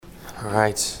All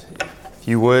right. If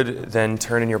you would, then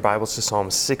turn in your Bibles to Psalm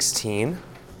 16.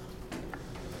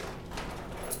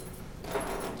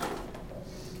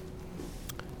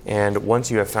 And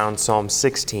once you have found Psalm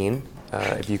 16,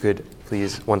 if you could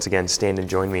please once again stand and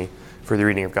join me for the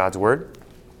reading of God's Word.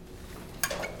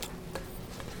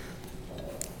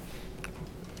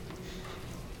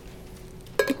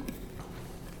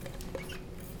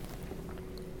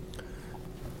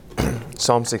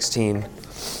 Psalm 16,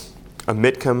 a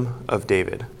Mitkam of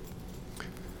David.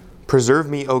 Preserve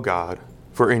me, O God,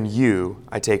 for in you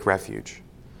I take refuge.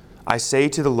 I say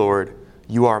to the Lord,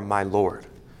 you are my Lord.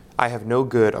 I have no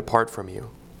good apart from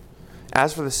you.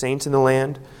 As for the saints in the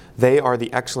land, they are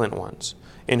the excellent ones,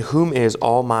 in whom is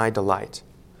all my delight.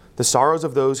 The sorrows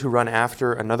of those who run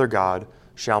after another God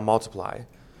shall multiply.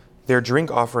 Their drink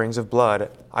offerings of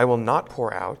blood I will not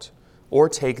pour out, or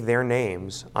take their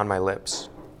names on my lips.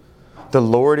 The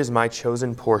Lord is my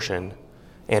chosen portion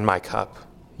and my cup.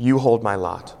 You hold my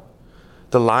lot.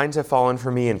 The lines have fallen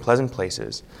for me in pleasant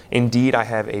places. Indeed, I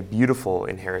have a beautiful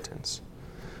inheritance.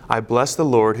 I bless the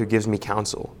Lord who gives me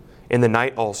counsel. In the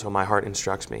night also my heart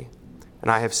instructs me.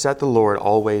 And I have set the Lord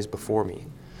always before me.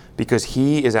 Because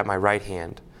he is at my right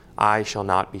hand, I shall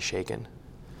not be shaken.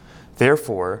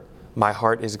 Therefore, my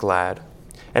heart is glad,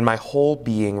 and my whole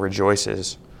being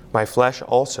rejoices. My flesh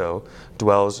also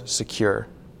dwells secure.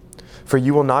 For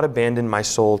you will not abandon my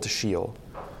soul to Sheol,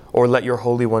 or let your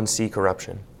Holy One see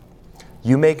corruption.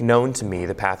 You make known to me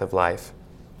the path of life.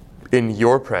 In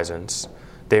your presence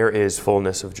there is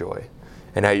fullness of joy,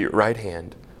 and at your right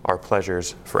hand are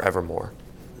pleasures forevermore.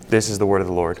 This is the word of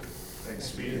the Lord.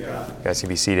 Thanks be to God. You guys can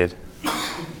be seated.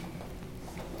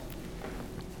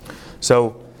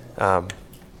 So,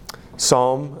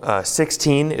 Psalm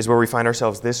 16 is where we find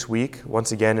ourselves this week,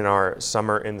 once again in our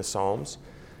Summer in the Psalms.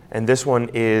 And this one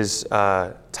is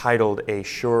titled A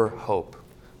Sure Hope.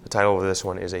 The title of this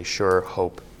one is A Sure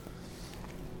Hope.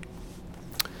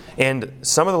 And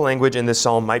some of the language in this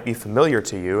psalm might be familiar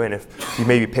to you, and if you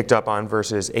maybe picked up on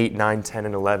verses 8, 9, 10,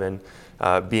 and 11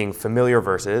 being familiar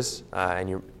verses, and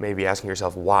you may be asking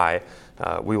yourself why,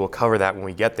 we will cover that when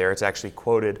we get there. It's actually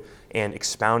quoted and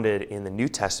expounded in the New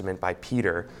Testament by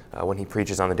Peter when he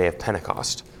preaches on the day of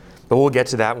Pentecost. But we'll get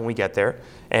to that when we get there.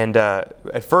 And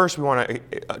at first, we want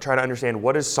to try to understand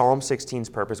what is Psalm 16's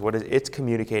purpose, what is it's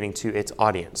communicating to its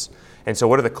audience. And so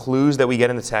what are the clues that we get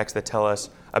in the text that tell us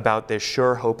about this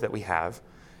sure hope that we have?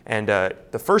 And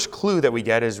the first clue that we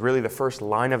get is really the first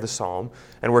line of the psalm,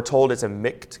 and we're told it's a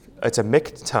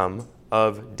miktam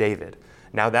of David.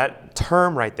 Now that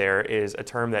term right there is a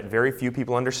term that very few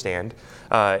people understand.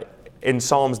 In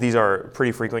Psalms, these are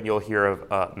pretty frequent. You'll hear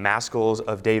of maskils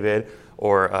of David,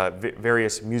 or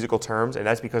various musical terms, and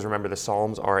that's because, remember, the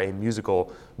Psalms are a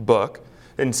musical book.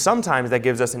 And sometimes that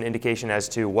gives us an indication as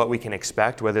to what we can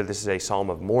expect, whether this is a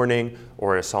psalm of mourning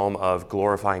or a psalm of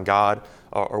glorifying God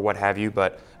or what have you.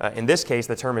 But in this case,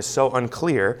 the term is so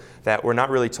unclear that we're not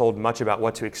really told much about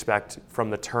what to expect from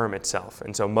the term itself.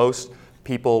 And so most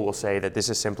people will say that this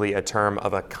is simply a term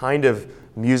of a kind of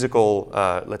musical,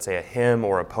 let's say a hymn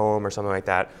or a poem or something like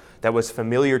that, that was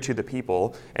familiar to the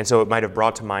people, and so it might have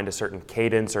brought to mind a certain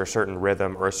cadence or a certain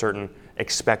rhythm or a certain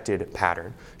expected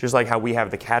pattern. Just like how we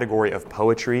have the category of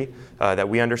poetry that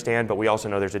we understand, but we also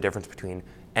know there's a difference between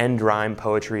end rhyme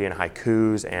poetry and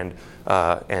haikus and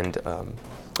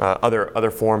other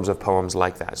forms of poems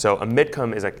like that. So a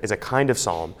mitkam is a kind of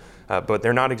psalm, but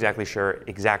they're not exactly sure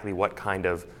exactly what kind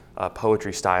of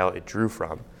poetry style it drew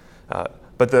from.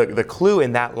 But the clue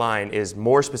in that line is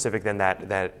more specific than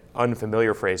that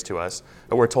unfamiliar phrase to us.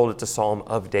 We're told it's a psalm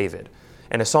of David.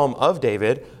 And a psalm of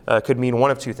David could mean one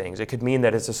of two things. It could mean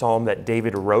that it's a psalm that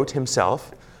David wrote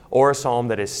himself, or a psalm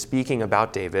that is speaking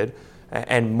about David.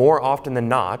 And more often than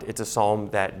not, it's a psalm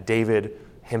that David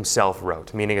himself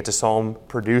wrote, meaning it's a psalm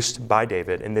produced by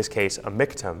David, in this case, a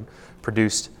miktam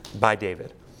produced by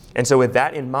David. And so with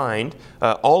that in mind,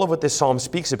 all of what this psalm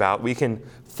speaks about, we can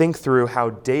think through how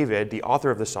David, the author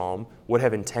of the psalm, would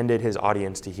have intended his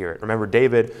audience to hear it. Remember,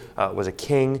 David was a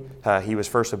king. He was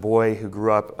first a boy who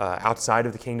grew up outside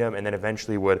of the kingdom and then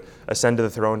eventually would ascend to the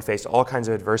throne, faced all kinds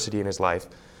of adversity in his life.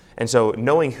 And so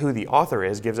knowing who the author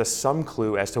is gives us some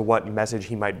clue as to what message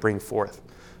he might bring forth.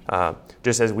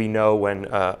 Just as we know when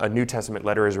a New Testament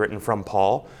letter is written from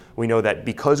Paul, we know that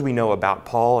because we know about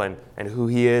Paul and who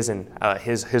he is and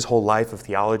his whole life of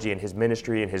theology and his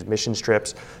ministry and his mission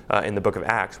trips in the book of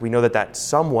Acts, we know that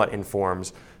somewhat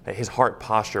informs his heart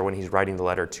posture when he's writing the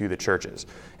letter to the churches.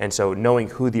 And so knowing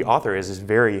who the author is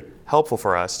very helpful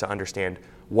for us to understand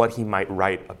what he might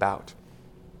write about.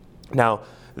 Now,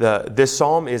 This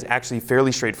psalm is actually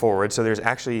fairly straightforward. So there's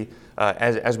actually,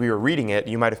 as we were reading it,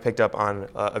 you might have picked up on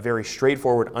a very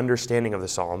straightforward understanding of the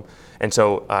psalm. And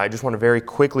so I just want to very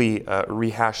quickly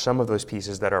rehash some of those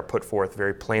pieces that are put forth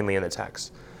very plainly in the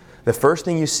text. The first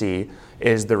thing you see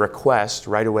is the request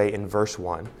right away in verse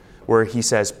 1, where he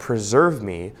says, "Preserve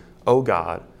me, O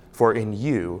God, for in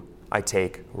you I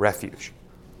take refuge."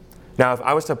 Now, if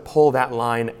I was to pull that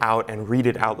line out and read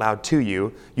it out loud to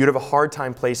you, you'd have a hard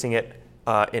time placing it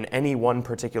in any one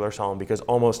particular psalm, because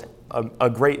almost a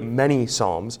great many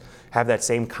psalms have that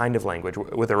same kind of language,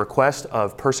 with a request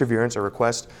of perseverance, a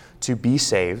request to be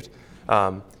saved,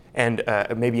 and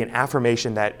maybe an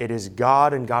affirmation that it is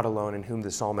God and God alone in whom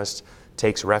the psalmist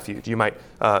takes refuge. You might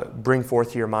bring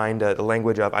forth to your mind the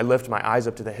language of, "I lift my eyes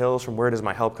up to the hills, from where does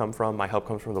my help come from? My help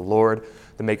comes from the Lord,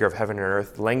 the maker of heaven and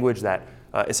earth." Language that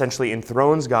essentially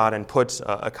enthrones God and puts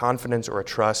a confidence or a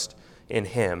trust in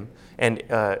him. And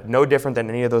no different than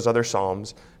any of those other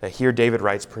psalms, here David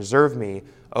writes, "Preserve me,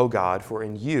 O God, for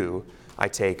in you I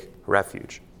take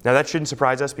refuge." Now that shouldn't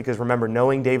surprise us, because remember,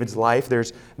 knowing David's life,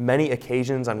 there's many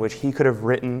occasions on which he could have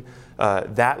written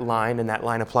that line, and that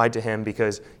line applied to him,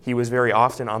 because he was very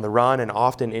often on the run and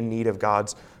often in need of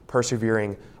God's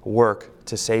persevering work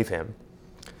to save him.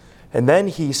 And then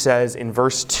he says in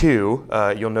verse 2,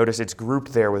 you'll notice it's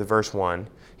grouped there with verse 1,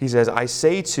 he says, "I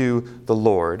say to the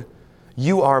Lord,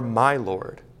 you are my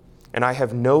Lord, and I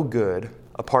have no good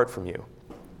apart from you."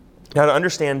 Now, to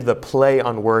understand the play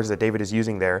on words that David is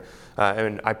using there,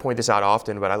 and I point this out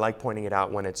often, but I like pointing it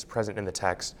out when it's present in the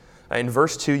text. In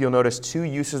verse 2, you'll notice two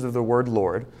uses of the word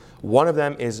Lord. One of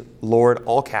them is Lord,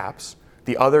 all caps.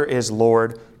 The other is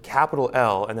Lord, capital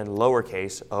L, and then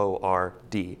lowercase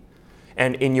O-R-D.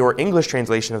 And in your English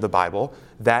translation of the Bible,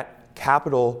 that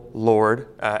capital Lord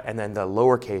and then the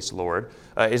lowercase Lord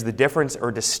is the difference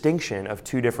or distinction of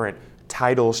two different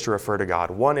titles to refer to God.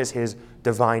 One is his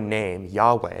divine name,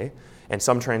 Yahweh, and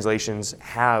some translations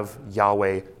have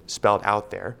Yahweh spelled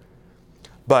out there.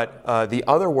 But the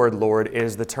other word Lord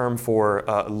is the term for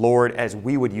Lord as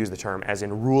we would use the term, as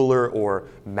in ruler or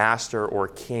master or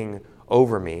king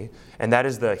over me. And that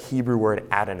is the Hebrew word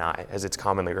Adonai, as it's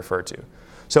commonly referred to.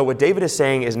 So what David is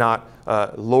saying is not,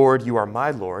 Lord, you are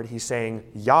my Lord. He's saying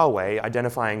Yahweh,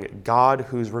 identifying God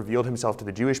who's revealed himself to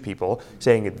the Jewish people,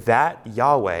 saying that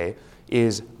Yahweh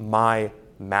is my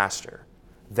master.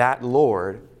 That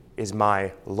Lord is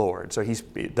my Lord. So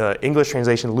the English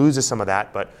translation loses some of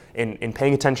that, but in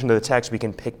paying attention to the text, we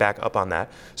can pick back up on that.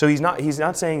 So he's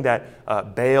not saying that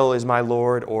Baal is my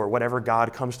Lord, or whatever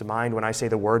God comes to mind when I say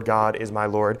the word God is my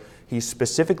Lord. He's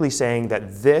specifically saying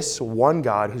that this one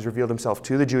God who's revealed himself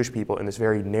to the Jewish people in this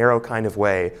very narrow kind of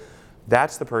way,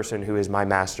 that's the person who is my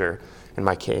master and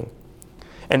my king.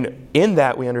 And in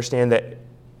that, we understand that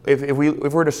if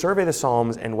we're to survey the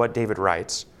Psalms and what David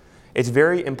writes, it's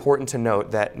very important to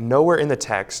note that nowhere in the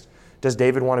text does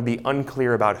David want to be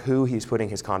unclear about who he's putting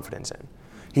his confidence in.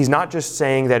 He's not just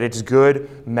saying that it's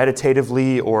good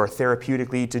meditatively or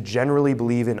therapeutically to generally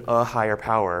believe in a higher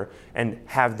power and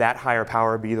have that higher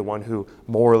power be the one who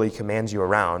morally commands you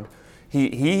around.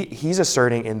 He's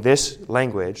asserting in this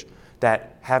language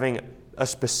that having a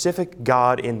specific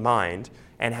God in mind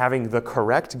and having the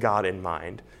correct God in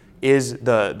mind is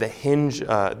the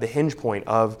hinge point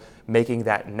of making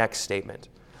that next statement.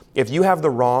 If you have the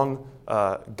wrong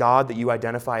God that you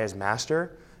identify as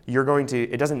master,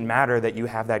 it doesn't matter that you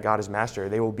have that God as master.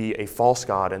 They will be a false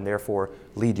God and therefore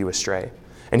lead you astray.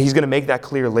 And he's going to make that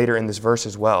clear later in this verse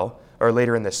as well, or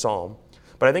later in this psalm.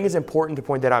 But I think it's important to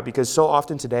point that out, because so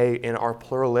often today in our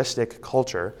pluralistic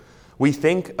culture, we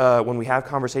think when we have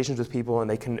conversations with people and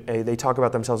they talk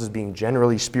about themselves as being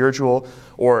generally spiritual,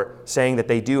 or saying that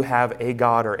they do have a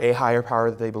God or a higher power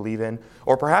that they believe in,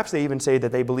 or perhaps they even say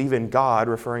that they believe in God,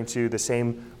 referring to the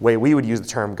same way we would use the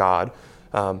term God.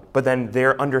 But then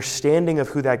their understanding of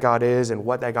who that God is and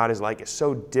what that God is like is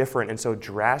so different and so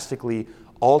drastically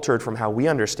altered from how we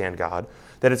understand God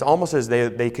that it's almost as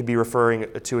they could be referring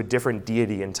to a different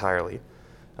deity entirely.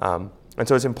 And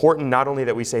so it's important not only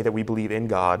that we say that we believe in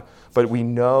God, but we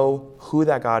know who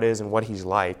that God is and what he's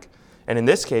like. And in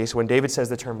this case, when David says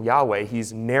the term Yahweh,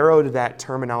 he's narrowed that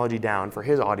terminology down for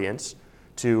his audience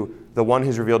to the one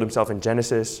who's revealed himself in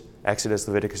Genesis, Exodus,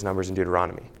 Leviticus, Numbers, and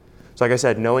Deuteronomy. So like I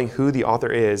said, knowing who the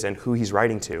author is and who he's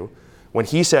writing to, when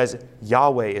he says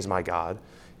Yahweh is my God,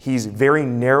 he's very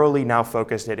narrowly now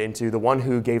focused it into the one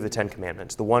who gave the Ten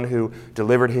Commandments, the one who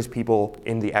delivered his people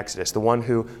in the Exodus, the one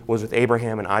who was with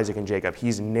Abraham and Isaac and Jacob.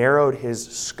 He's narrowed his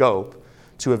scope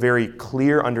to a very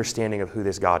clear understanding of who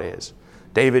this God is.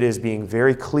 David is being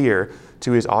very clear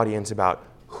to his audience about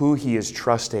who he is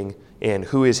trusting in,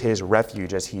 who is his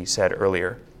refuge, as he said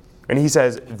earlier. And he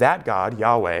says, that God,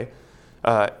 Yahweh,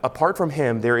 apart from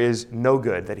him, there is no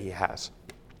good that he has.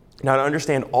 Now, to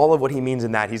understand all of what he means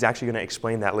in that, he's actually going to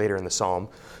explain that later in the psalm.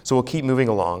 So we'll keep moving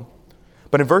along.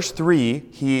 But in verse 3,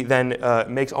 he then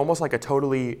makes almost like a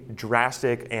totally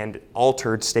drastic and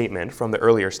altered statement from the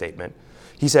earlier statement.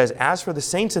 He says, as for the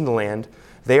saints in the land,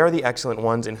 they are the excellent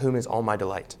ones in whom is all my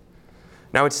delight.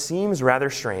 Now, it seems rather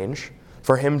strange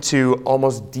for him to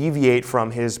almost deviate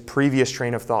from his previous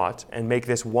train of thought and make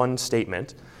this one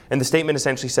statement. And the statement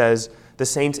essentially says, the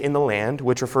saints in the land,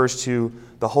 which refers to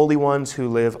the holy ones who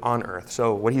live on earth.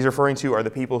 So what he's referring to are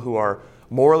the people who are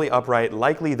morally upright,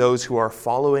 likely those who are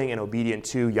following and obedient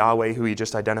to Yahweh, who he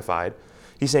just identified.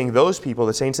 He's saying those people,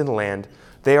 the saints in the land,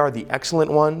 they are the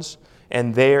excellent ones,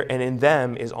 and in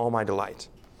them is all my delight.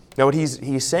 Now, what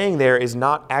he's saying there is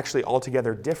not actually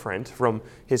altogether different from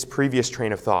his previous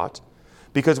train of thought,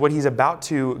 because what he's about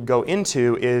to go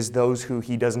into is those who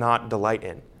he does not delight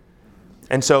in.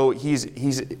 And so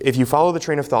if you follow the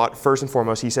train of thought, first and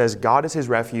foremost, he says God is his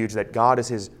refuge, that God is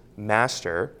his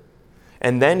master.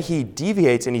 And then he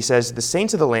deviates and he says, the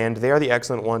saints of the land, they are the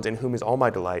excellent ones in whom is all my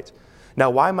delight. Now,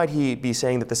 why might he be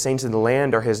saying that the saints of the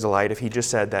land are his delight if he just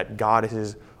said that God is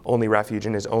his only refuge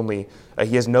and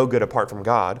he has no good apart from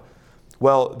God?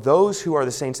 Well, those who are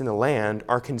the saints in the land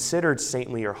are considered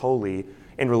saintly or holy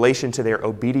in relation to their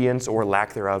obedience or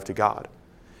lack thereof to God.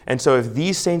 And so if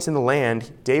these saints in the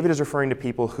land, David is referring to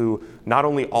people who not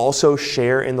only also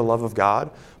share in the love of God,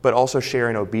 but also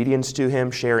share in obedience to him,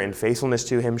 share in faithfulness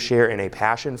to him, share in a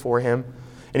passion for him.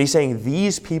 And he's saying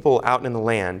these people out in the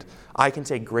land, I can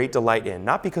take great delight in,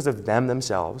 not because of them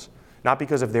themselves, not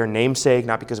because of their namesake,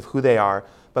 not because of who they are,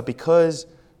 but because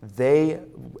they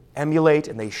emulate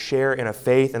and they share in a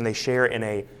faith and they share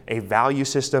in a value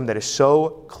system that is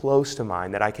so close to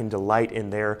mine that I can delight in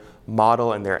their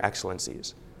model and their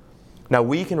excellencies. Now,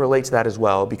 we can relate to that as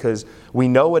well because we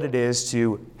know what it is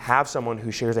to have someone who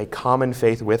shares a common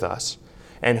faith with us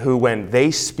and who, when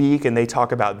they speak and they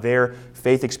talk about their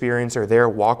faith experience or their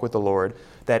walk with the Lord,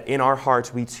 that in our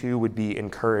hearts we too would be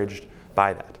encouraged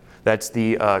by that. That's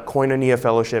the koinonia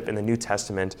fellowship in the New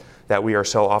Testament that we are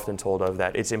so often told of,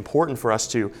 that it's important for us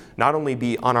to not only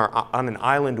be on an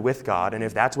island with God, and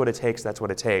if that's what it takes, that's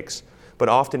what it takes, but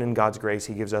often in God's grace,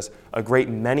 he gives us a great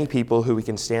many people who we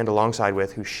can stand alongside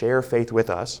with, who share faith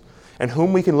with us, and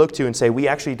whom we can look to and say, we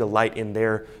actually delight in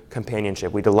their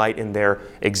companionship. We delight in their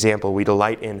example. We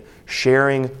delight in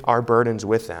sharing our burdens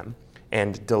with them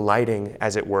and delighting,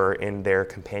 as it were, in their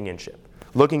companionship.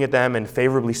 Looking at them and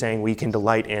favorably saying we can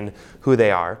delight in who they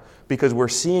are because we're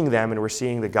seeing them and we're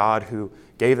seeing the God who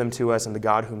gave them to us and the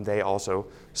God whom they also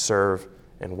serve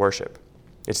and worship.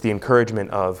 It's the encouragement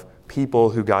of people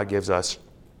who God gives us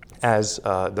as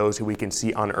those who we can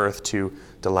see on earth to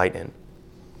delight in.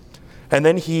 And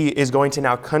then he is going to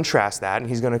now contrast that, and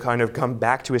he's going to kind of come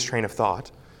back to his train of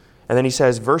thought. And then he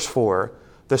says, verse 4,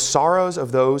 the sorrows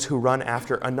of those who run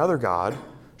after another God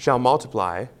shall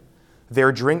multiply.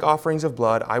 Their drink offerings of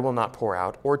blood I will not pour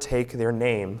out, or take their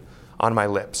name on my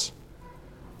lips.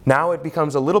 Now it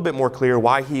becomes a little bit more clear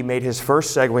why he made his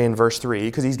first segue in verse 3,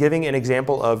 because he's giving an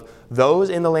example of those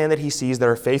in the land that he sees that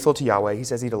are faithful to Yahweh. He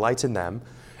says he delights in them.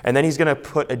 And then he's going to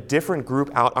put a different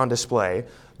group out on display,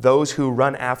 those who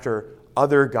run after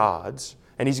other gods.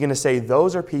 And he's going to say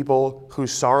those are people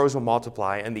whose sorrows will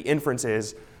multiply. And the inference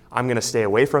is, I'm going to stay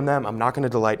away from them. I'm not going to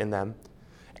delight in them.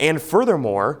 And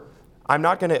furthermore, I'm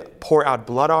not going to pour out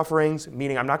blood offerings,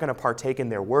 meaning I'm not going to partake in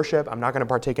their worship. I'm not going to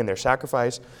partake in their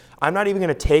sacrifice. I'm not even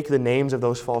going to take the names of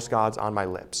those false gods on my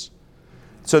lips.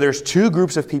 So there's two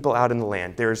groups of people out in the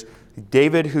land. There's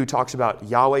David, who talks about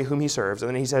Yahweh whom he serves. And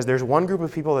then he says there's one group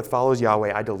of people that follows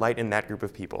Yahweh. I delight in that group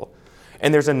of people.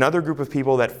 And there's another group of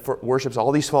people that worships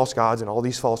all these false gods in all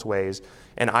these false ways.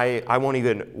 And I won't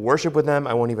even worship with them.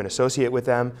 I won't even associate with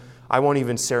them. I won't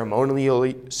even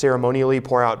ceremonially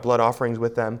pour out blood offerings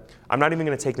with them. I'm not even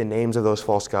going to take the names of those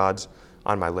false gods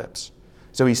on my lips.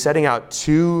 So he's setting out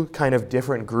two kind of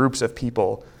different groups of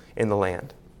people in the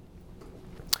land.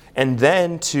 And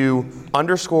then to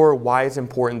underscore why it's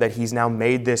important that he's now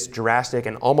made this drastic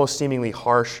and almost seemingly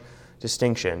harsh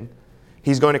distinction,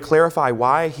 he's going to clarify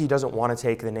why he doesn't want to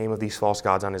take the name of these false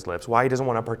gods on his lips, why he doesn't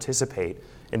want to participate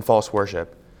in false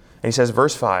worship. And he says,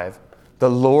 verse 5, the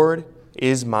Lord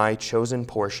is my chosen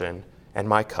portion and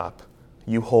my cup.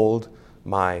 You hold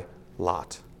my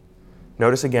lot.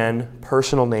 Notice again,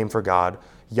 personal name for God.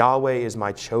 Yahweh is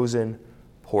my chosen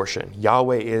portion.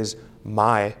 Yahweh is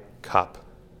my cup.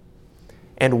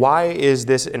 And why is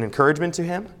this an encouragement to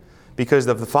him? Because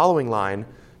of the following line,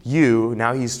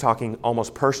 now he's talking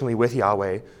almost personally with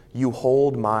Yahweh, you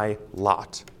hold my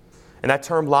lot. And that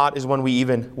term lot is one we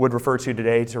even would refer to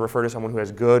today to refer to someone who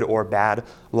has good or bad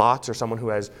lots, or someone who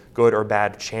has good or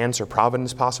bad chance or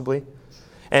providence possibly.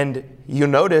 And you'll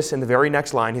notice in the very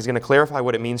next line, he's going to clarify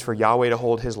what it means for Yahweh to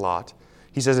hold his lot.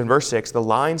 He says in verse 6, "The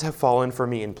lines have fallen for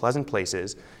me in pleasant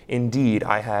places. Indeed,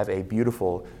 I have a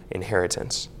beautiful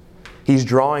inheritance." He's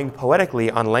drawing poetically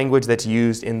on language that's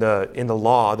used in the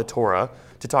law, the Torah,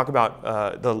 to talk about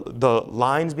the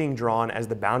lines being drawn as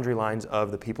the boundary lines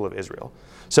of the people of Israel.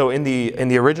 So in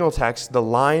the original text, the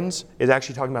lines is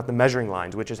actually talking about the measuring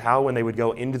lines, which is how when they would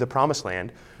go into the promised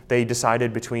land, they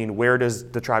decided between where does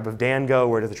the tribe of Dan go,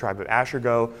 where does the tribe of Asher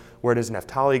go, where does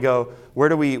Naphtali go, where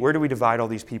do we divide all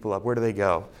these people up, where do they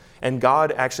go? And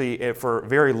God actually, for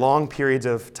very long periods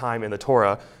of time in the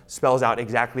Torah, spells out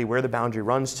exactly where the boundary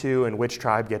runs to and which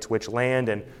tribe gets which land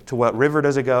and to what river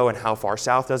does it go and how far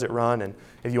south does it run. And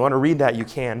if you want to read that, you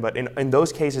can. But in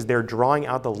those cases, they're drawing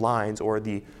out the lines or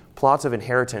the plots of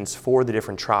inheritance for the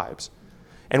different tribes.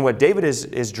 And what David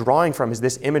is drawing from is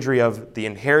this imagery of the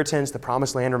inheritance, the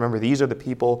promised land. Remember, these are the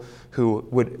people who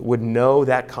would know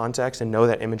that context and know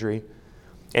that imagery.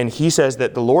 And he says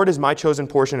that the Lord is my chosen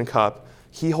portion and cup.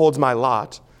 He holds my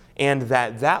lot, and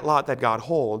that lot that God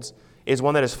holds is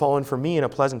one that has fallen for me in a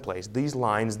pleasant place. These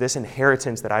lines, this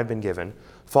inheritance that I've been given,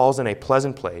 falls in a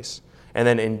pleasant place. And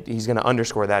then he's going to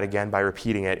underscore that again by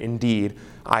repeating it. Indeed,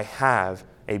 I have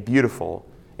a beautiful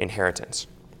inheritance.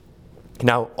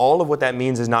 Now, all of what that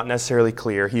means is not necessarily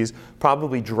clear. He's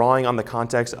probably drawing on the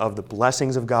context of the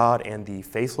blessings of God and the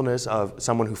faithfulness of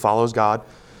someone who follows God.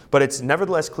 But it's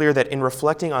nevertheless clear that in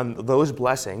reflecting on those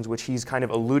blessings, which he's kind of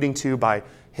alluding to by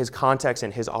his context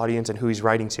and his audience and who he's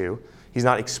writing to, he's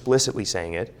not explicitly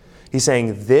saying it. He's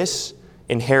saying this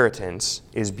inheritance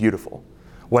is beautiful.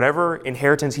 Whatever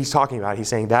inheritance he's talking about, he's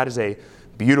saying that is a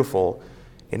beautiful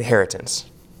inheritance.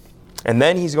 And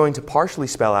then he's going to partially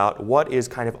spell out what is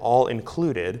kind of all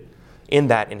included in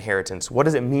that inheritance. What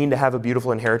does it mean to have a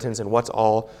beautiful inheritance, and what's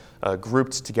all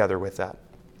grouped together with that?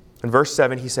 In verse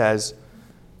 7, he says,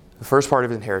 the first part of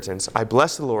his inheritance, "I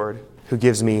bless the Lord who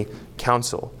gives me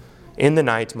counsel. In the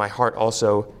night my heart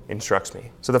also instructs me."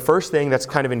 So the first thing that's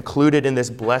kind of included in this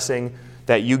blessing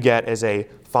that you get as a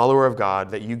follower of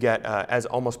God, that you get as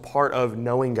almost part of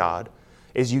knowing God,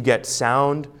 is you get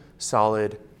sound,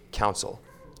 solid counsel.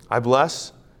 I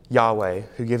bless Yahweh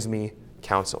who gives me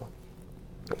counsel.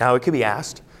 Now it could be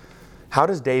asked, how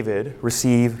does David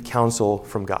receive counsel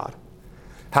from God?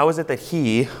 How is it that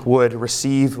he would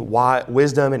receive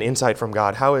wisdom and insight from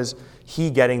God? How is he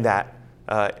getting that?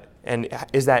 And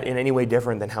is that in any way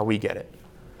different than how we get it?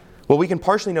 Well, we can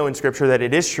partially know in Scripture that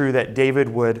it is true that David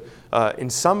would, in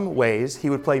some ways, he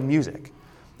would play music.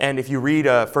 And if you read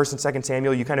 1 and 2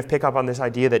 Samuel, you kind of pick up on this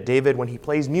idea that David, when he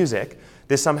plays music,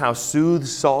 this somehow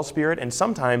soothes Saul's spirit. And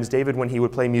sometimes David, when he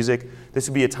would play music, this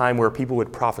would be a time where people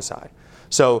would prophesy.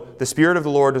 So the Spirit of the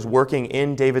Lord was working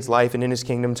in David's life and in his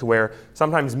kingdom to where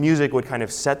sometimes music would kind of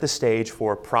set the stage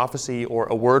for prophecy or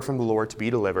a word from the Lord to be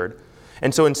delivered.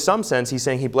 And so in some sense, he's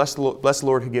saying he blessed the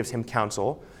Lord who gives him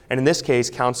counsel. And in this case,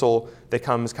 counsel that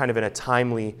comes kind of in a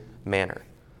timely manner.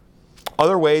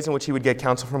 Other ways in which he would get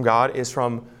counsel from God is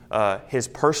from his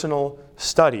personal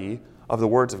study of the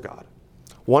words of God.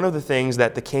 One of the things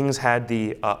that the kings had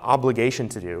the obligation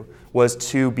to do was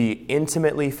to be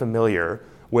intimately familiar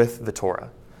with the Torah.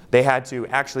 They had to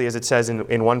actually, as it says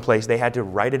in one place, they had to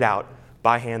write it out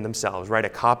by hand themselves, write a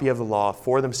copy of the law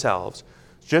for themselves,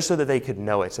 just so that they could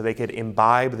know it, so they could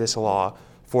imbibe this law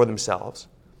for themselves.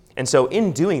 And so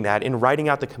in doing that, in writing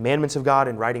out the commandments of God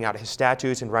and writing out his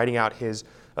statutes and writing out his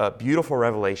beautiful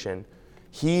revelation,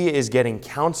 he is getting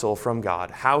counsel from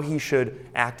God, how he should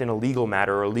act in a legal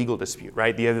matter or a legal dispute,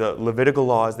 right? The Levitical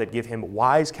laws that give him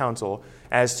wise counsel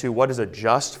as to what is a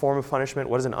just form of punishment,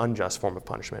 what is an unjust form of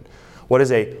punishment, what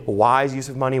is a wise use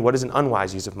of money, what is an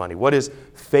unwise use of money, what does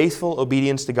faithful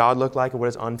obedience to God look like, and what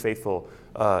is unfaithful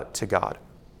to God.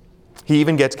 He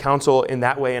even gets counsel in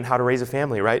that way in how to raise a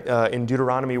family, right? In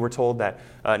Deuteronomy, we're told that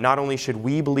not only should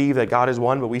we believe that God is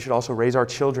one, but we should also raise our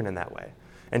children in that way.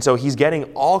 And so he's getting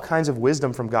all kinds of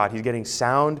wisdom from God. He's getting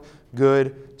sound,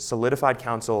 good, solidified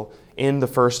counsel in the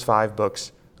first 5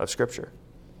 books of Scripture.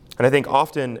 And I think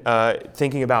often,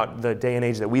 thinking about the day and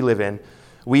age that we live in,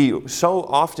 we so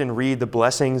often read the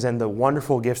blessings and the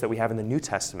wonderful gifts that we have in the New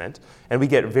Testament, and we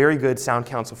get very good, sound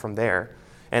counsel from there.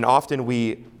 And often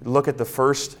we look at the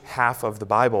first half of the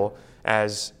Bible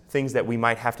as things that we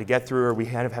might have to get through or we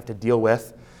kind of have to deal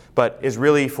with, but is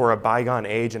really for a bygone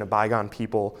age and a bygone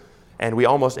people. And we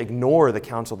almost ignore the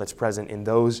counsel that's present in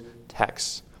those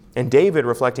texts. And David,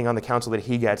 reflecting on the counsel that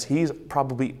he gets, he's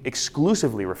probably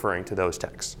exclusively referring to those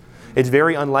texts. It's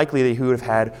very unlikely that he would have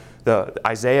had the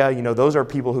Isaiah, those are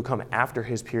people who come after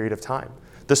his period of time.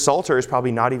 The Psalter is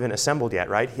probably not even assembled yet,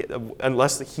 right?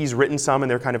 Unless he's written some and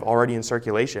they're kind of already in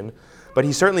circulation. But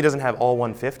he certainly doesn't have all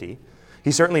 150.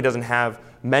 He certainly doesn't have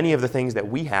many of the things that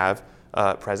we have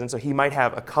present. So he might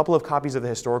have a couple of copies of the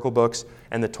historical books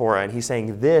and the Torah. And he's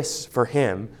saying this, for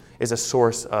him, is a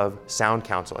source of sound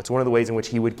counsel. It's one of the ways in which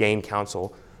he would gain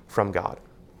counsel from God.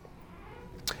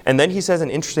 And then he says an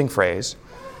interesting phrase.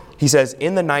 He says,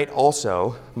 "In the night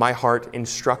also my heart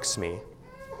instructs me."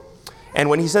 And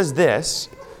when he says this,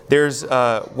 there's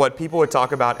what people would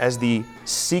talk about as the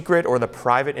secret or the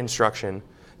private instruction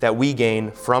that we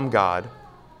gain from God.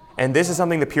 And this is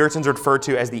something the Puritans refer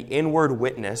to as the inward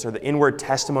witness or the inward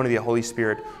testimony of the Holy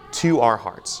Spirit to our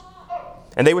hearts.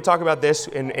 And they would talk about this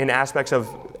in aspects of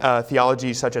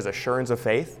theology such as assurance of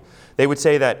faith. They would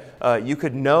say that you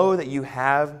could know that you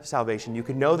have salvation, you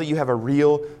could know that you have a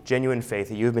real, genuine faith,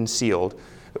 that you have been sealed,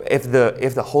 if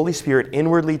the Holy Spirit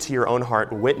inwardly to your own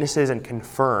heart witnesses and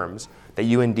confirms that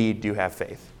you indeed do have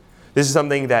faith. This is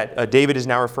something that David is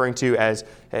now referring to as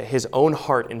his own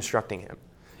heart instructing him.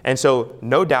 And so,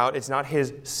 no doubt, it's not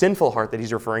his sinful heart that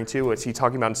he's referring to. It's he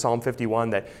talking about in Psalm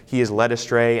 51 that he is led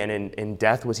astray and in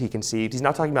death was he conceived. He's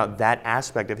not talking about that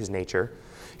aspect of his nature.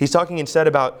 He's talking instead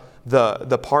about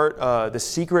the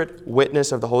secret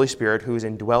witness of the Holy Spirit who is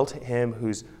indwelt him,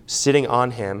 who's sitting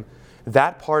on him.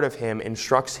 That part of him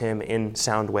instructs him in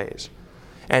sound ways.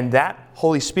 And that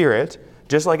Holy Spirit,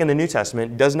 just like in the New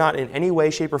Testament, does not in any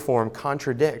way, shape, or form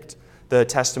contradict the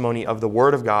testimony of the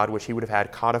Word of God, which he would have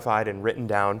had codified and written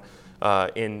down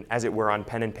as it were, on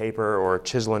pen and paper or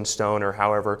chisel and stone or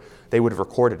however they would have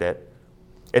recorded it.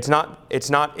 It's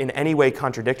not in any way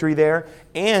contradictory there,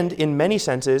 and in many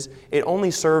senses, it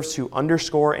only serves to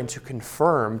underscore and to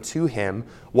confirm to him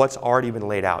what's already been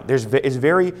laid out. It's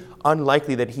very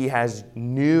unlikely that he has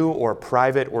new or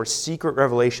private or secret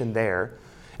revelation there,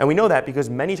 and we know that because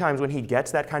many times when he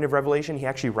gets that kind of revelation, he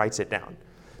actually writes it down.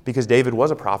 Because David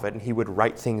was a prophet and he would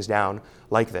write things down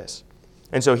like this.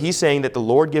 And so he's saying that the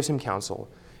Lord gives him counsel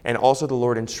and also the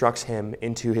Lord instructs him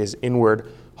into his inward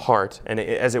heart and,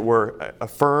 as it were,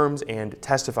 affirms and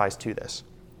testifies to this.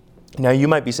 Now you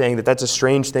might be saying that that's a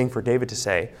strange thing for David to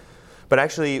say, but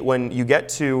actually when you get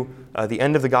to the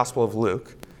end of the Gospel of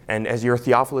Luke, and as you're a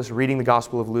Theophilus reading the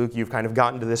Gospel of Luke, you've kind of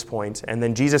gotten to this point, and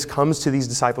then Jesus comes to these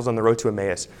disciples on the road to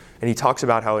Emmaus, and he talks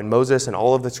about how in Moses and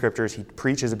all of the scriptures he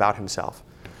preaches about himself.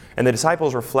 And the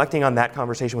disciples, reflecting on that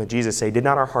conversation with Jesus, say, "Did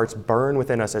not our hearts burn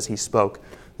within us as he spoke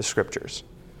the scriptures?"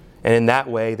 And in that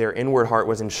way, their inward heart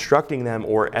was instructing them,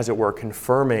 or as it were,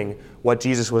 confirming what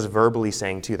Jesus was verbally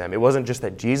saying to them. It wasn't just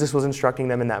that Jesus was instructing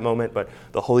them in that moment, but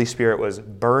the Holy Spirit was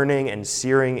burning and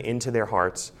searing into their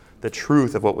hearts the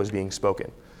truth of what was being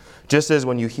spoken. Just as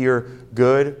when you hear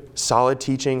good, solid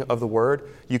teaching of the Word,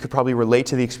 you could probably relate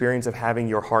to the experience of having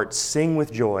your heart sing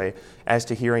with joy as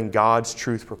to hearing God's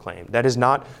truth proclaimed. That is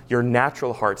not your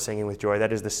natural heart singing with joy.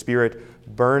 That is the Spirit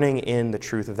burning in the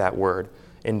truth of that Word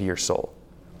into your soul.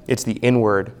 It's the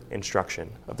inward instruction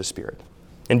of the Spirit.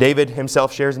 And David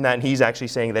himself shares in that, and he's actually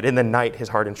saying that in the night his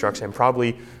heart instructs him,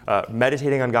 probably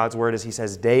meditating on God's Word, as he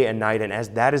says, day and night. And as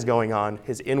that is going on,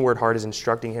 his inward heart is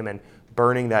instructing him and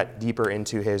burning that deeper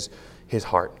into his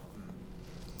heart.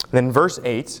 Then in verse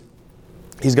 8,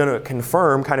 he's going to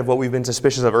confirm kind of what we've been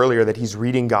suspicious of earlier, that he's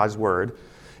reading God's Word.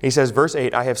 He says, verse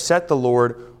 8, "I have set the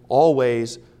Lord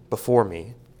always before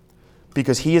me.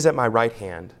 Because he is at my right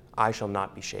hand, I shall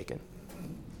not be shaken."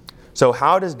 So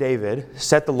how does David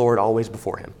set the Lord always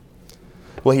before him?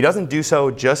 Well, he doesn't do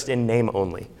so just in name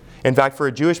only. In fact, for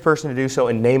a Jewish person to do so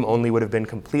in name only would have been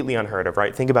completely unheard of,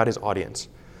 right? Think about his audience.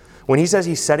 When he says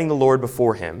he's setting the Lord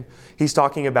before him, he's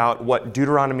talking about what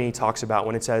Deuteronomy talks about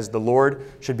when it says the Lord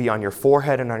should be on your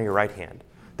forehead and on your right hand.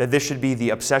 That this should be the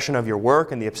obsession of your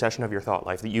work and the obsession of your thought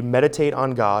life. That you meditate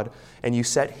on God and you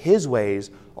set his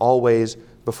ways always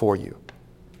before you.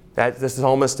 This is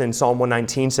almost in Psalm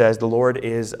 119 says, the Lord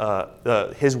is,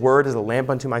 his word is a lamp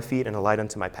unto my feet and a light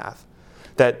unto my path.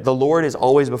 That the Lord is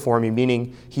always before me,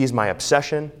 meaning he's my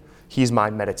obsession, he's my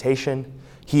meditation,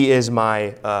 he is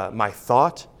my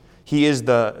thought. He is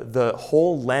the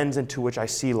whole lens into which I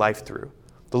see life through.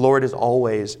 The Lord is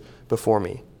always before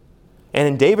me. And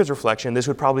in David's reflection, this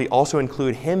would probably also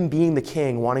include him being the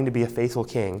king, wanting to be a faithful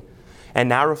king, and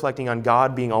now reflecting on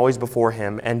God being always before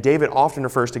him. And David often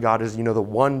refers to God as, the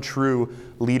one true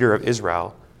leader of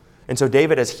Israel. And so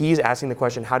David, as he's asking the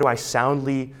question, how do I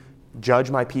soundly judge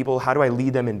my people? How do I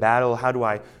lead them in battle? How do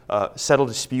I settle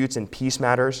disputes and peace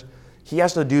matters? He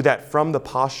has to do that from the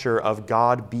posture of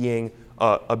God being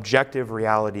objective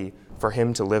reality for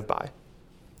him to live by.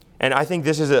 And I think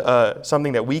this is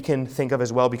something that we can think of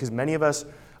as well, because many of us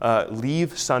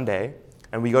leave Sunday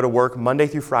and we go to work Monday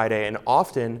through Friday, and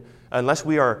often, unless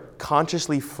we are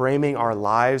consciously framing our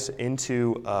lives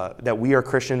into that we are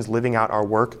Christians living out our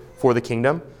work for the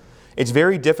kingdom, it's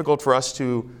very difficult for us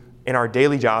to, in our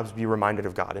daily jobs, be reminded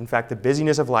of God. In fact, the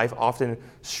busyness of life often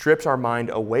strips our mind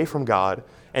away from God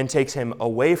and takes him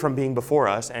away from being before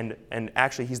us, and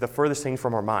actually he's the furthest thing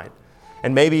from our mind.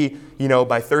 And maybe,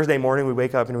 by Thursday morning we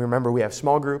wake up and we remember we have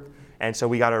small group, and so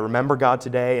we got to remember God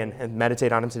today and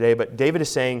meditate on him today. But David is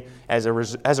saying, as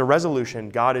a resolution,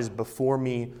 God is before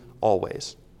me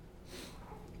always.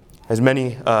 As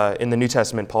many in the New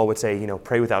Testament, Paul would say,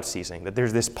 pray without ceasing. That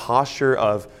there's this posture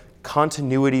of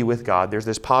continuity with God. There's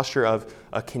this posture of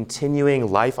a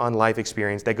continuing life-on-life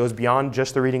experience that goes beyond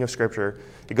just the reading of Scripture.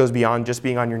 It goes beyond just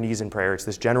being on your knees in prayer. It's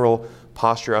this general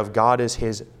posture of God as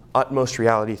his utmost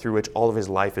reality through which all of his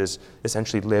life is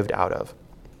essentially lived out of.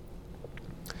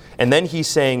 And then he's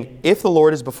saying, if the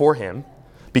Lord is before him,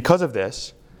 because of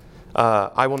this,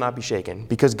 I will not be shaken.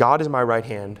 Because God is my right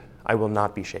hand, I will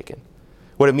not be shaken.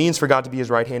 What it means for God to be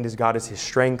his right hand is God is his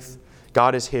strength.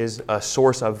 God is his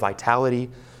source of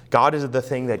vitality. God is the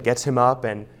thing that gets him up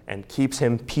and keeps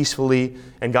him peacefully.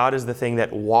 And God is the thing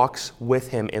that walks with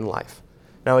him in life.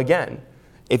 Now again,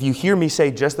 if you hear me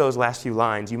say just those last few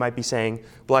lines, you might be saying,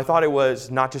 well, I thought it was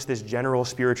not just this general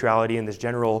spirituality and this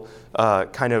general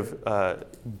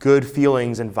good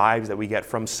feelings and vibes that we get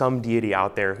from some deity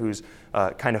out there who's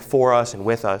kind of for us and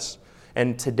with us.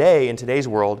 And today, in today's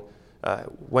world,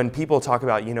 when people talk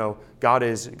about, God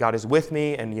is with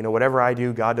me, and whatever I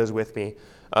do, God does with me,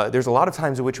 there's a lot of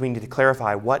times in which we need to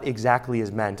clarify what exactly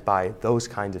is meant by those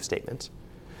kinds of statements.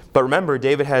 But remember,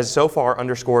 David has so far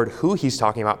underscored who he's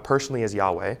talking about personally as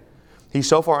Yahweh. He's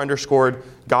so far underscored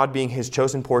God being his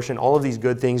chosen portion, all of these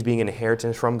good things being an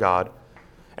inheritance from God,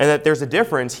 and that there's a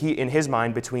difference in his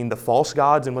mind between the false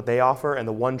gods and what they offer and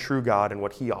the one true God and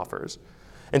what he offers.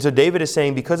 And so David is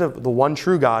saying, because of the one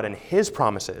true God and his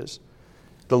promises,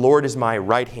 the Lord is my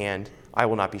right hand, I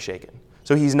will not be shaken.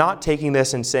 So he's not taking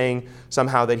this and saying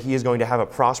somehow that he is going to have a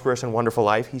prosperous and wonderful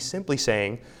life. He's simply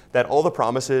saying that all the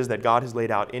promises that God has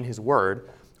laid out in his word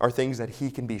are things that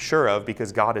he can be sure of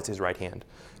because God is his right hand.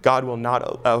 God will not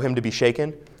allow him to be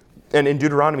shaken. And in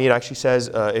Deuteronomy, it actually says,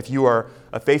 if you are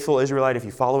a faithful Israelite, if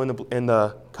you follow in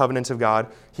the covenants of God,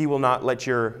 he will not let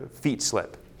your feet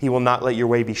slip. He will not let your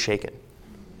way be shaken.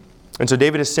 And so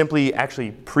David is simply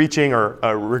actually preaching or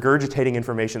regurgitating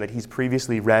information that he's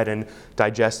previously read and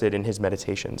digested in his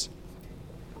meditations.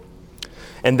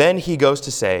 And then he goes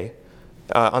to say,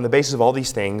 on the basis of all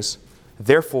these things,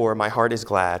 therefore my heart is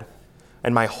glad,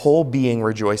 and my whole being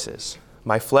rejoices.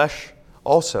 My flesh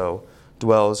also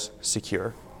dwells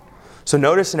secure. So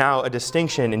notice now a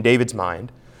distinction in David's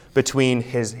mind between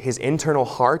his internal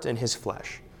heart and his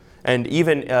flesh. And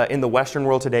even in the Western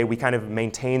world today, we kind of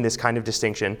maintain this kind of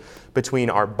distinction between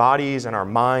our bodies and our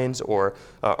minds, or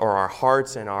our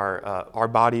hearts and our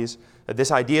bodies.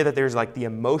 This idea that there's like the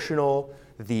emotional,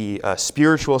 the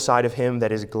spiritual side of him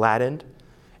that is gladdened.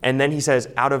 And then he says,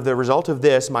 out of the result of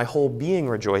this, my whole being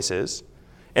rejoices.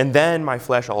 And then my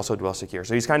flesh also dwells secure.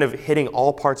 So he's kind of hitting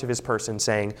all parts of his person,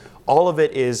 saying all of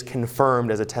it is confirmed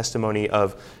as a testimony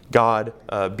of God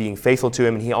being faithful to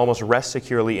him, and he almost rests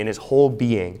securely in his whole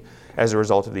being as a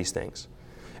result of these things.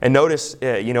 And notice,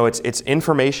 it's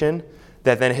information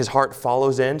that then his heart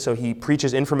follows in. So he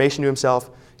preaches information to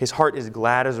himself. His heart is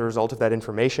glad as a result of that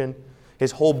information.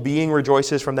 His whole being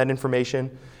rejoices from that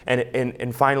information.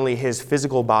 And finally, his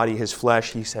physical body, his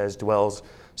flesh, he says, dwells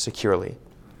securely.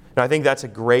 Now, I think that's a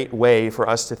great way for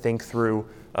us to think through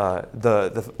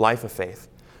the life of faith.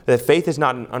 That faith is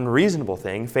not an unreasonable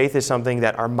thing. Faith is something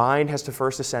that our mind has to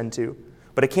first ascend to.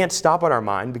 But it can't stop at our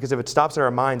mind, because if it stops at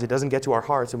our minds, it doesn't get to our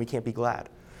hearts and we can't be glad.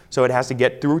 So it has to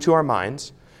get through to our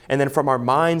minds. And then from our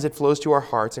minds, it flows to our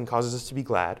hearts and causes us to be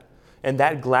glad. And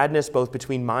that gladness, both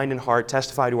between mind and heart,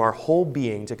 testify to our whole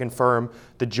being to confirm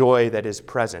the joy that is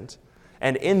present.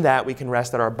 And in that, we can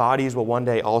rest that our bodies will one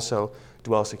day also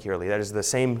dwell securely. That is the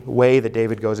same way that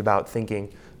David goes about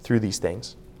thinking through these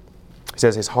things. He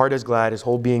says, his heart is glad, his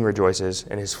whole being rejoices,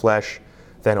 and his flesh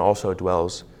then also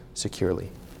dwells securely.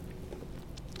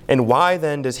 And why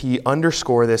then does he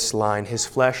underscore this line, his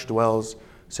flesh dwells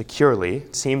securely?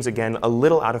 It seems, again, a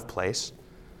little out of place.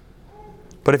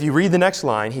 But if you read the next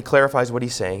line, he clarifies what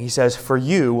he's saying. He says, for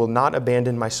you will not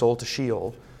abandon my soul to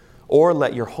Sheol, or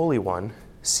let your Holy One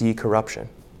see corruption.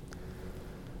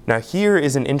 Now here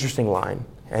is an interesting line,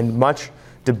 and much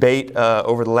debate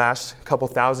over the last couple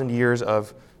thousand years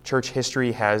of church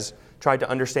history has tried to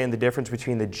understand the difference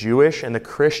between the Jewish and the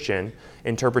Christian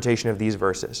interpretation of these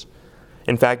verses.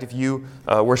 In fact, if you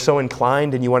were so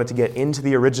inclined and you wanted to get into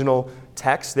the original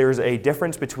text, there's a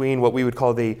difference between what we would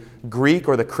call the Greek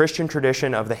or the Christian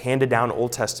tradition of the handed-down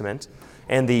Old Testament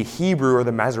and the Hebrew or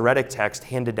the Masoretic text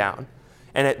handed down.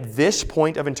 And at this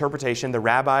point of interpretation, the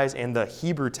rabbis and the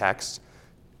Hebrew texts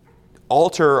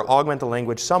alter or augment the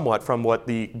language somewhat from what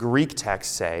the Greek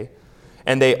texts say,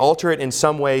 and they alter it in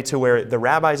some way to where the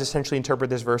rabbis essentially interpret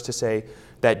this verse to say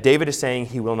that David is saying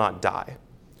he will not die.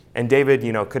 And David,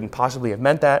 couldn't possibly have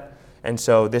meant that, and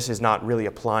so this is not really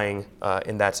applying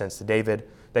in that sense to David,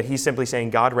 that he's simply saying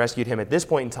God rescued him at this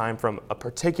point in time from a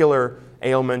particular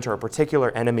ailment or a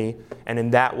particular enemy, and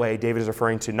in that way David is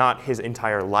referring to not his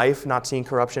entire life not seeing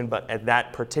corruption, but at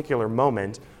that particular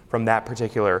moment, from that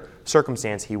particular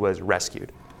circumstance, he was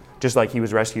rescued. Just like he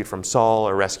was rescued from Saul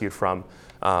or rescued from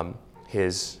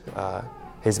his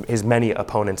many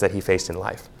opponents that he faced in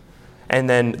life. And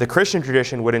then the Christian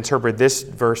tradition would interpret this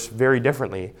verse very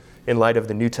differently in light of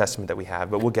the New Testament that we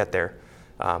have, but we'll get there.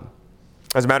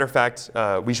 As a matter of fact,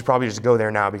 we should probably just go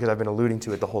there now because I've been alluding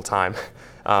to it the whole time.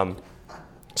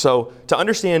 So to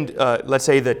understand, let's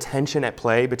say, the tension at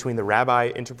play between the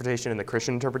rabbi interpretation and the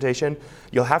Christian interpretation,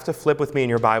 you'll have to flip with me in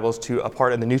your Bibles to a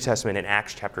part in the New Testament in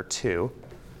Acts chapter 2.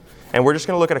 And we're just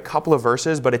going to look at a couple of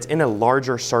verses, but it's in a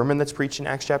larger sermon that's preached in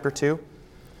Acts chapter 2.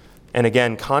 And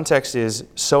again, context is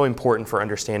so important for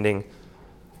understanding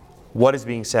what is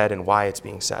being said and why it's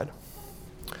being said.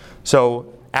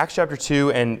 So Acts chapter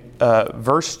 2 and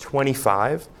verse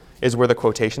 25 is where the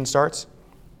quotation starts.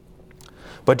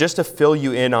 But just to fill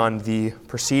you in on the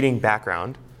preceding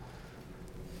background,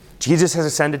 Jesus has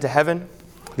ascended to heaven.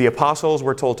 The apostles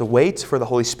were told to wait for the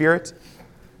Holy Spirit.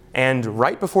 And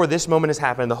right before this moment has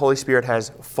happened, the Holy Spirit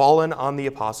has fallen on the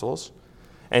apostles.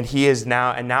 And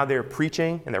now they're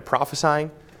preaching and they're prophesying.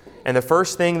 And the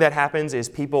first thing that happens is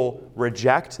people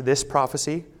reject this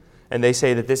prophecy. And they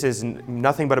say that this is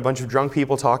nothing but a bunch of drunk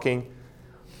people talking.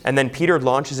 And then Peter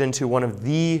launches into one of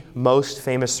the most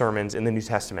famous sermons in the New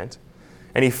Testament.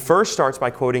 And he first starts by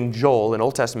quoting Joel, an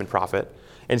Old Testament prophet,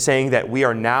 and saying that we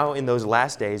are now in those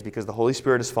last days because the Holy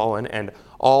Spirit has fallen and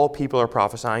all people are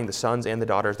prophesying, the sons and the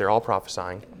daughters, they're all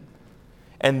prophesying.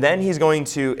 And then he's going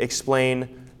to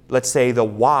explain, let's say, the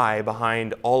why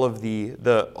behind all of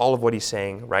what he's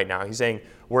saying right now. He's saying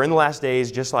we're in the last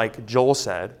days just like Joel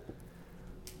said.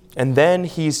 And then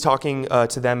he's talking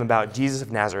to them about Jesus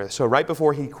of Nazareth. So right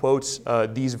before he quotes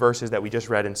these verses that we just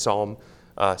read in Psalm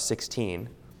 16,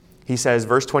 he says,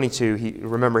 verse 22,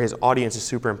 remember his audience is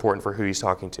super important for who he's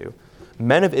talking to.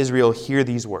 Men of Israel, hear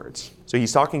these words. So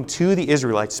he's talking to the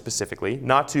Israelites specifically,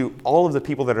 not to all of the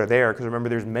people that are there, because remember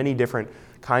there's many different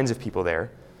kinds of people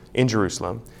there in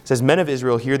Jerusalem. It says, men of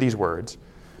Israel, hear these words.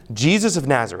 Jesus of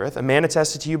Nazareth, a man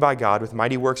attested to you by God with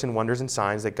mighty works and wonders and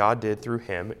signs that God did through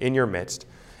him in your midst.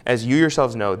 As you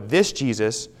yourselves know, this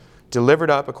Jesus, delivered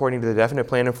up according to the definite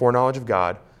plan and foreknowledge of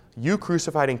God, you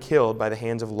crucified and killed by the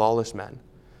hands of lawless men.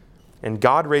 And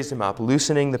God raised him up,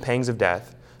 loosening the pangs of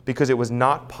death, because it was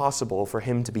not possible for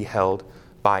him to be held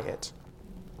by it.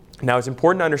 Now, it's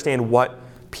important to understand what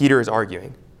Peter is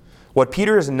arguing. What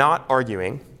Peter is not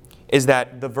arguing is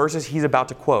that the verses he's about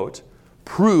to quote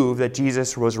prove that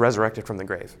Jesus was resurrected from the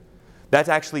grave. That's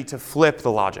actually to flip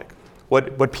the logic.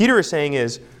 What Peter is saying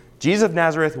is, Jesus of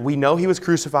Nazareth, we know he was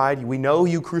crucified. We know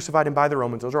you crucified him by the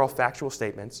Romans. Those are all factual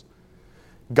statements.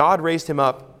 God raised him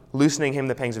up, loosening him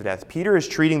the pangs of death. Peter is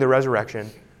treating the resurrection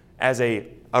as a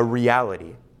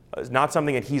reality. It's not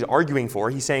something that he's arguing for.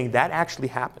 He's saying that actually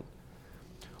happened.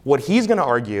 What he's going to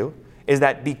argue is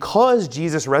that because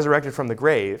Jesus resurrected from the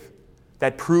grave,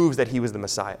 that proves that he was the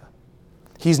Messiah.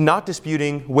 He's not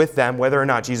disputing with them whether or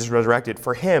not Jesus resurrected.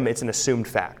 For him, it's an assumed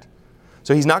fact.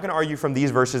 So he's not going to argue from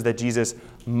these verses that Jesus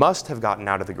must have gotten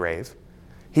out of the grave.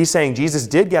 He's saying Jesus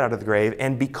did get out of the grave,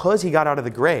 and because he got out of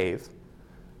the grave,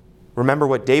 remember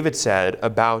what David said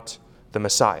about the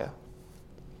Messiah.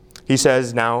 He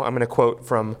says, now I'm going to quote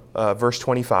from verse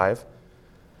 25.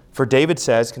 For David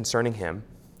says concerning him,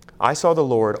 I saw the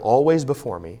Lord always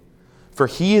before me, for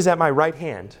he is at my right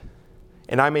hand,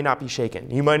 and I may not be shaken.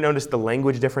 You might notice the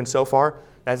language difference so far.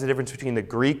 That's the difference between the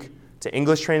Greek to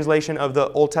English translation of the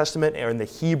Old Testament and the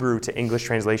Hebrew to English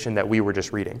translation that we were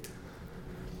just reading.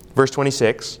 Verse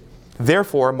 26,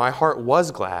 therefore my heart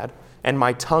was glad, and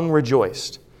my tongue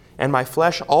rejoiced, and my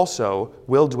flesh also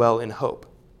will dwell in hope.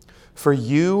 For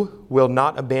you will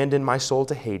not abandon my soul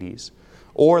to Hades,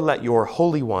 or let your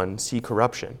Holy One see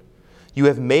corruption. You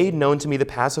have made known to me the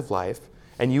paths of life,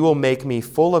 and you will make me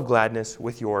full of gladness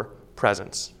with your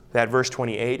presence. That verse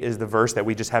 28 is the verse that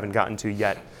we just haven't gotten to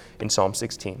yet in Psalm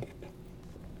 16.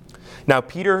 Now,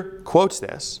 Peter quotes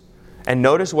this, and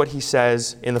notice what he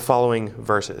says in the following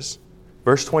verses.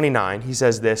 Verse 29, he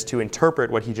says this to interpret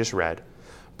what he just read.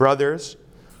 Brothers,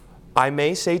 I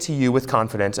may say to you with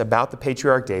confidence about the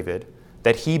patriarch David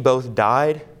that he both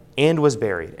died and was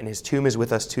buried, and his tomb is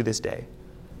with us to this day.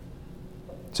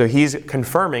 So he's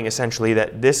confirming essentially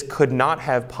that this could not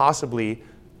have possibly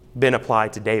been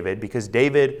applied to David because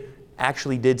David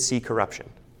actually did see corruption.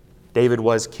 David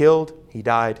was killed, he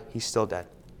died, he's still dead.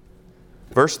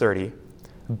 Verse 30,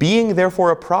 being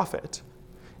therefore a prophet,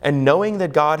 and knowing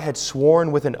that God had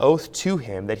sworn with an oath to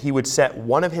him that he would set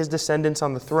one of his descendants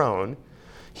on the throne,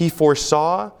 he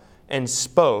foresaw and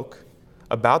spoke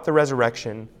about the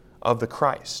resurrection of the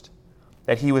Christ,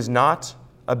 that he was not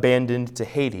abandoned to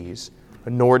Hades,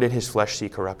 nor did his flesh see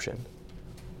corruption.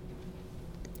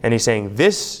 And he's saying,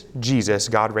 this Jesus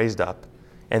God raised up,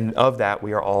 and of that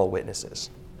we are all witnesses.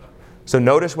 So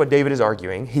notice what David is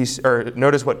arguing.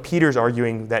 Notice what Peter's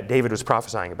arguing that David was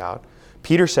prophesying about.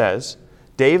 Peter says,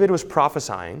 David was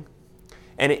prophesying,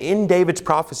 and in David's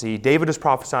prophecy, David was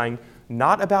prophesying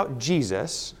not about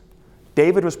Jesus,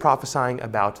 David was prophesying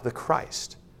about the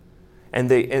Christ. And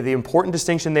the important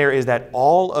distinction there is that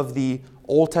all of the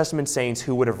Old Testament saints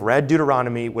who would have read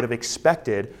Deuteronomy would have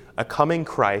expected a coming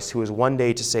Christ who was one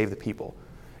day to save the people,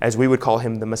 as we would call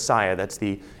him the Messiah. That's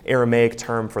the Aramaic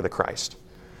term for the Christ.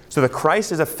 So the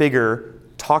Christ is a figure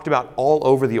talked about all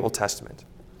over the Old Testament.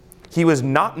 He was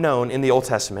not known in the Old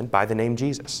Testament by the name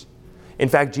Jesus. In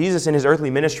fact, Jesus in his earthly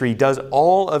ministry does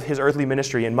all of his earthly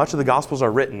ministry, and much of the Gospels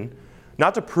are written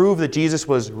not to prove that Jesus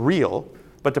was real,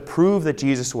 but to prove that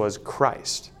Jesus was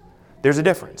Christ. There's a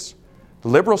difference.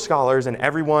 Liberal scholars and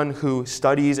everyone who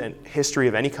studies history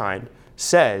of any kind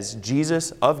says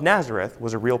Jesus of Nazareth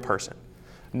was a real person.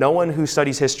 No one who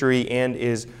studies history and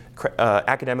is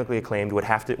academically acclaimed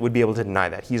would be able to deny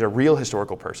that. He's a real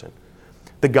historical person.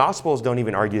 The Gospels don't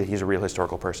even argue that he's a real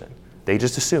historical person. They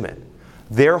just assume it.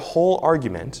 Their whole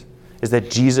argument is that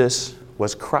Jesus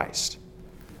was Christ.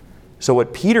 So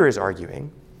what Peter is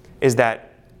arguing is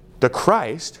that the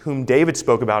Christ, whom David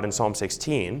spoke about in Psalm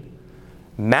 16,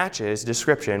 matches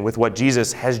description with what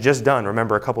Jesus has just done,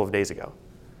 remember, a couple of days ago.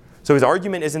 So his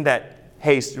argument isn't that,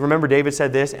 hey, remember David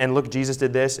said this, and look, Jesus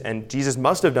did this, and Jesus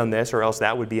must have done this, or else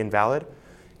that would be invalid.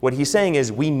 What he's saying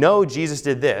is, we know Jesus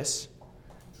did this.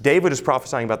 David is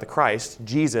prophesying about the Christ.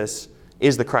 Jesus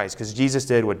is the Christ, because Jesus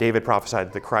did what David prophesied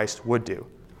that the Christ would do.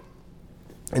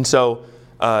 And so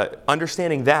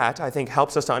understanding that, I think,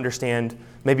 helps us to understand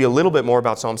maybe a little bit more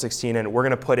about Psalm 16, and we're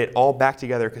going to put it all back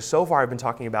together, because so far I've been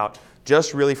talking about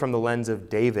just really from the lens of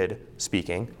David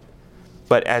speaking.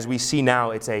 But as we see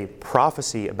now, it's a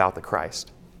prophecy about the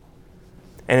Christ.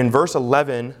 And in verse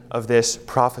 11 of this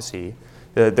prophecy,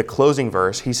 the closing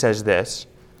verse, he says this,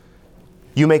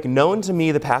 "You make known to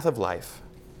me the path of life,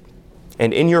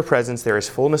 and in your presence there is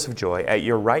fullness of joy. At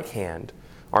your right hand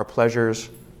are pleasures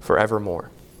forevermore."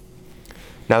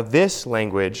 Now this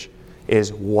language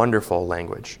is wonderful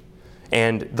language.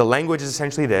 And the language is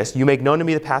essentially this: you make known to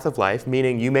me the path of life,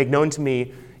 meaning you make known to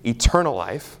me eternal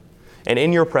life. And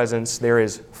in your presence, there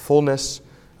is fullness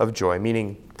of joy,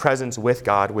 meaning presence with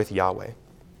God, with Yahweh.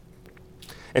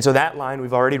 And so that line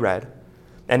we've already read.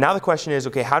 And now the question is,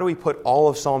 okay, how do we put all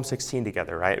of Psalm 16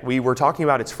 together, right? We were talking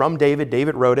about it's from David.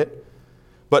 David wrote it.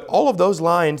 But all of those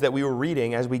lines that we were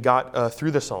reading as we got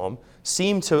through the psalm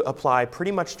seem to apply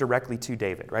pretty much directly to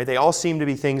David, right? They all seem to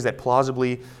be things that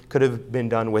plausibly could have been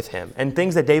done with him, and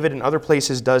things that David in other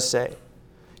places does say.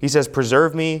 He says,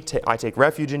 "Preserve me, I take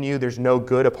refuge in you. There's no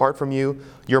good apart from you.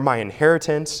 You're my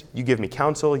inheritance. You give me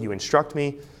counsel. You instruct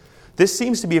me." This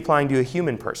seems to be applying to a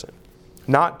human person,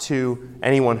 not to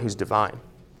anyone who's divine,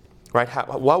 right?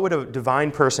 What would a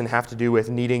divine person have to do with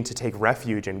needing to take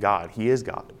refuge in God? He is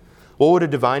God. What would a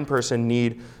divine person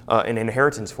need an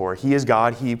inheritance for? He is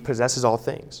God. He possesses all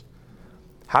things.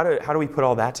 How do we put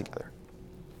all that together?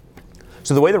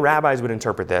 So the way the rabbis would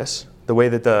interpret this, the way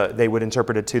that they would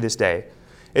interpret it to this day,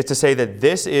 is to say that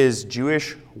this is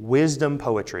Jewish wisdom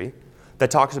poetry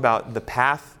that talks about the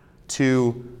path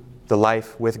to the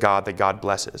life with God that God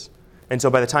blesses. And so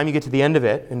by the time you get to the end of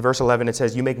it, in verse 11, it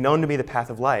says, "You make known to me the path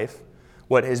of life."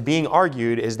 What is being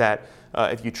argued is that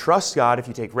if you trust God, if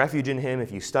you take refuge in Him,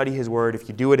 if you study His Word, if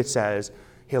you do what it says,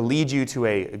 He'll lead you to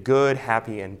a good,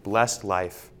 happy, and blessed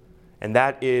life. And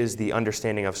that is the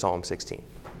understanding of Psalm 16.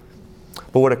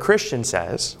 But what a Christian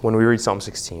says when we read Psalm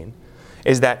 16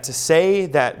 is that to say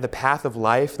that the path of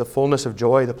life, the fullness of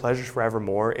joy, the pleasures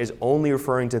forevermore is only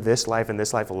referring to this life and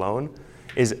this life alone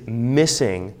is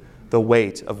missing the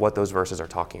weight of what those verses are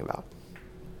talking about.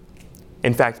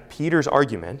 In fact, Peter's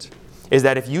argument is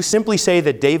that if you simply say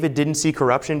that David didn't see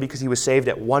corruption because he was saved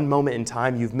at one moment in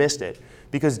time, you've missed it.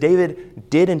 Because David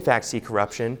did in fact see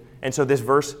corruption, and so this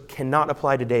verse cannot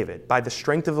apply to David. By the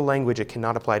strength of the language, it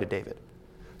cannot apply to David.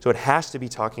 So it has to be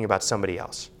talking about somebody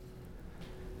else.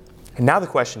 And now the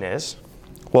question is,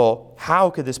 well, how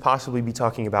could this possibly be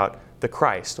talking about the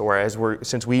Christ? Or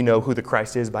since we know who the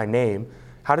Christ is by name,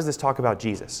 how does this talk about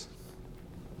Jesus?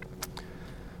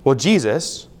 Well,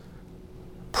 Jesus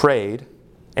prayed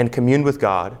and communed with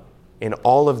God in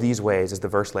all of these ways as the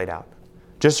verse laid out.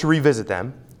 Just to revisit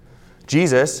them,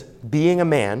 Jesus, being a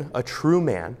man, a true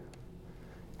man,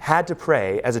 had to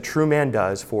pray as a true man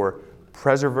does for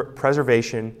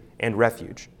preservation and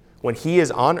refuge. When he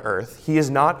is on earth, he is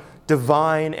not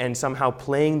divine and somehow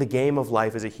playing the game of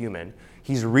life as a human.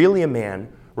 He's really a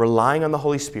man relying on the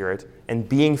Holy Spirit and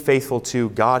being faithful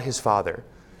to God his Father.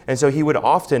 And so he would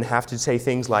often have to say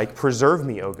things like, "Preserve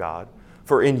me, O God,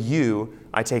 for in you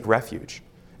I take refuge."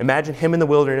 Imagine him in the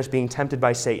wilderness being tempted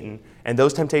by Satan, and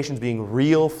those temptations being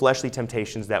real fleshly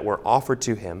temptations that were offered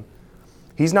to him.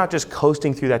 He's not just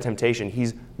coasting through that temptation.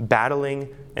 He's battling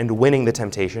and winning the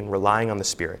temptation, relying on the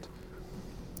Spirit.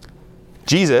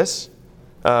 Jesus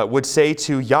would say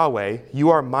to Yahweh,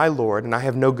 "You are my Lord, and I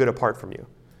have no good apart from you."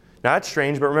 Now that's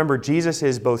strange, but remember, Jesus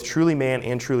is both truly man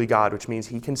and truly God, which means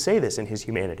he can say this in his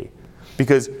humanity,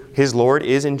 because his Lord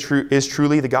is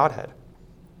truly the Godhead.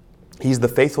 He's the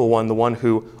faithful one, the one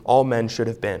who all men should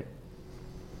have been.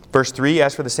 Verse 3,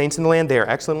 as for the saints in the land, they are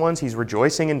excellent ones. He's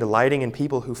rejoicing and delighting in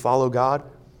people who follow God.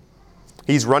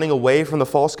 He's running away from the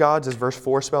false gods, as verse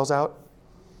 4 spells out.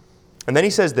 And then he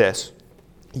says this,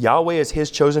 Yahweh is his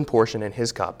chosen portion and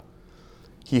his cup.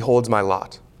 He holds my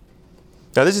lot.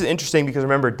 Now this is interesting because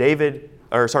remember,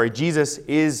 Jesus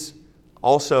is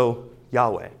also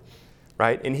Yahweh,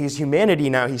 right? In his humanity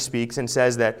now he speaks and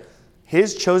says that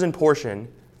his chosen portion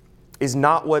is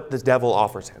not what the devil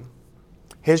offers him.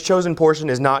 His chosen portion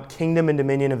is not kingdom and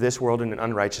dominion of this world in an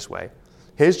unrighteous way.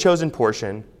 His chosen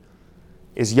portion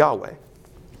is Yahweh.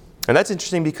 And that's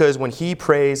interesting because when he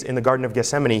prays in the Garden of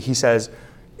Gethsemane, he says,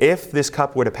 if this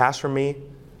cup were to pass from me,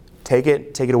 take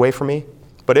it away from me.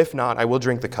 But if not, I will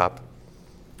drink the cup.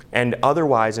 And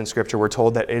otherwise in Scripture we're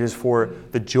told that it is for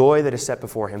the joy that is set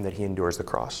before him that he endures the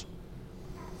cross.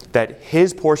 That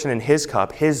his portion and his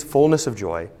cup, his fullness of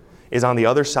joy, is on the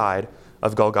other side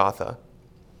of Golgotha.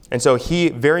 And so he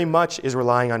very much is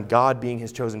relying on God being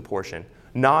his chosen portion,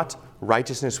 not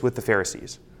righteousness with the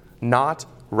Pharisees, not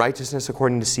righteousness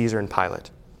according to Caesar and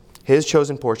Pilate. His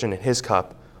chosen portion and his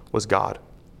cup was God.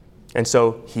 And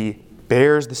so he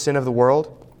bears the sin of the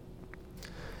world,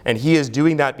 and he is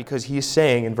doing that because he is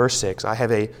saying in verse 6, I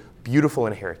have a beautiful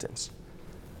inheritance.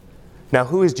 Now,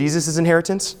 who is Jesus'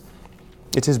 inheritance?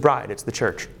 It's his bride. It's the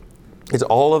church. It's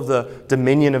all of the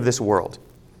dominion of this world.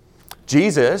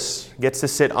 Jesus gets to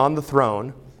sit on the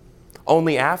throne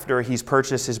only after he's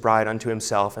purchased his bride unto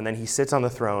himself, and then he sits on the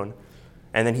throne,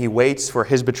 and then he waits for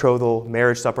his betrothal,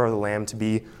 marriage supper of the Lamb, to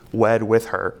be wed with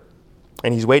her.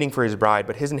 And he's waiting for his bride,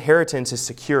 but his inheritance is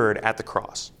secured at the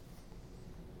cross.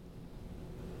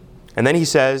 And then he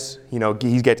says,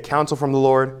 he gets counsel from the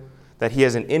Lord, that he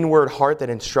has an inward heart that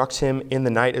instructs him in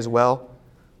the night as well.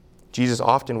 Jesus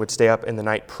often would stay up in the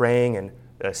night praying and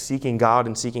seeking God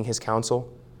and seeking his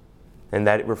counsel. And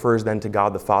that refers then to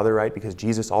God the Father, right? Because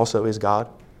Jesus also is God.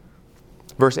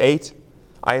 Verse 8,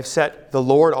 I have set the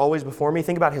Lord always before me.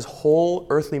 Think about his whole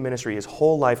earthly ministry, his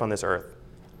whole life on this earth.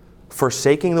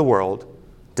 Forsaking the world,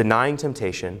 denying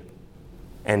temptation,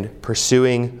 and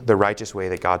pursuing the righteous way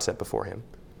that God set before him.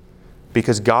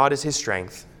 Because God is his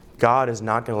strength, God is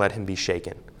not going to let him be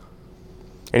shaken.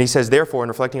 And he says, therefore, in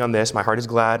reflecting on this, my heart is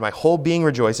glad, my whole being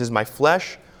rejoices, my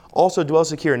flesh also dwells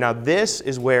secure. Now this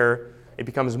is where it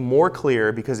becomes more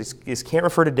clear because it can't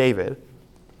refer to David.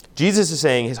 Jesus is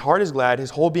saying his heart is glad,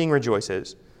 his whole being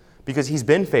rejoices because he's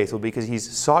been faithful, because he's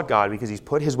sought God, because he's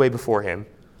put his way before him.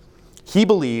 He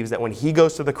believes that when he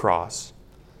goes to the cross,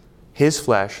 his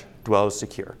flesh dwells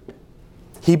secure.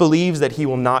 He believes that he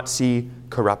will not see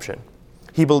corruption.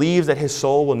 He believes that his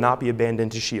soul will not be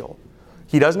abandoned to Sheol.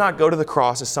 He does not go to the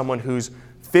cross as someone who's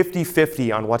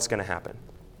 50-50 on what's going to happen.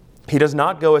 He does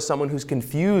not go as someone who's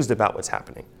confused about what's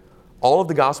happening. All of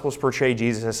the Gospels portray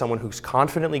Jesus as someone who's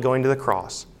confidently going to the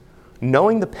cross,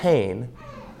 knowing the pain,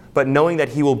 but knowing that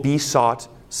he will be sought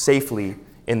safely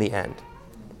in the end.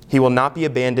 He will not be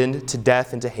abandoned to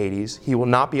death and to Hades. He will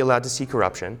not be allowed to see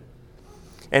corruption.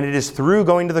 And it is through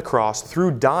going to the cross,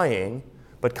 through dying,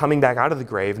 but coming back out of the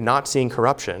grave, not seeing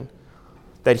corruption,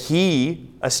 that he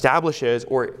establishes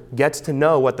or gets to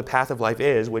know what the path of life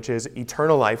is, which is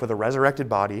eternal life with a resurrected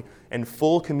body and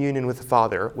full communion with the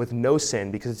Father with no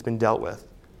sin because it's been dealt with.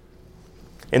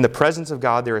 In the presence of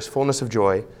God there is fullness of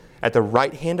joy. At the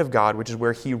right hand of God, which is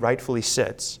where he rightfully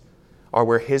sits, are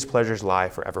where his pleasures lie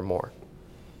forevermore.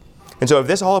 And so if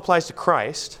this all applies to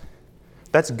Christ,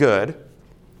 that's good.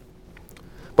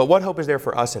 But what hope is there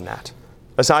for us in that?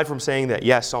 Aside from saying that,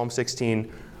 yes, Psalm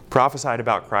 16 prophesied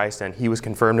about Christ and he was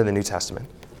confirmed in the New Testament.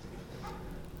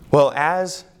 Well,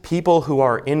 as people who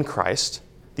are in Christ,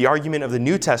 the argument of the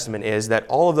New Testament is that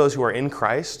all of those who are in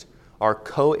Christ are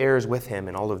co-heirs with him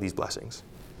in all of these blessings.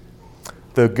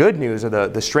 The good news, or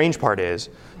the strange part, is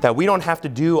that we don't have to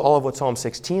do all of what Psalm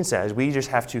 16 says. We just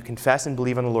have to confess and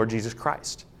believe on the Lord Jesus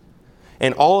Christ.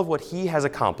 And all of what he has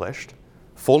accomplished,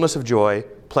 fullness of joy,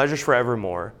 pleasures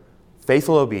forevermore,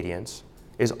 faithful obedience,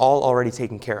 is all already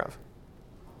taken care of.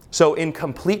 So in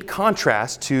complete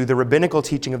contrast to the rabbinical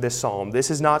teaching of this psalm,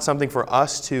 this is not something for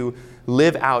us to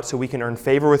live out so we can earn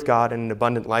favor with God and an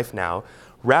abundant life now.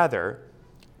 Rather,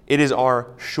 it is our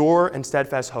sure and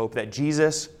steadfast hope that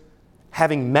Jesus,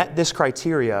 having met this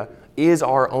criteria, is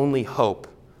our only hope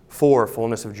for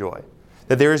fullness of joy.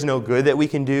 That there is no good that we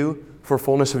can do for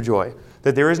fullness of joy.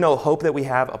 That there is no hope that we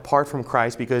have apart from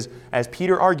Christ because, as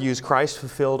Peter argues, Christ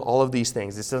fulfilled all of these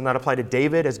things. This does not apply to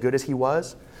David, as good as he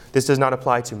was. This does not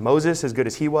apply to Moses, as good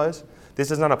as he was. This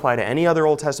does not apply to any other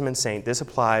Old Testament saint. This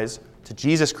applies to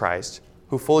Jesus Christ,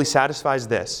 who fully satisfies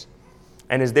this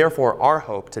and is therefore our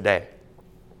hope today.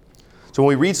 So when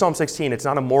we read Psalm 16, it's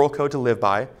not a moral code to live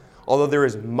by, although there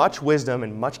is much wisdom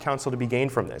and much counsel to be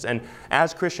gained from this. And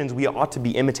as Christians, we ought to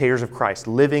be imitators of Christ,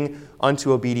 living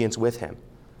unto obedience with him.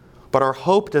 But our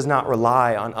hope does not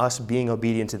rely on us being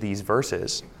obedient to these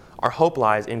verses. Our hope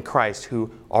lies in Christ,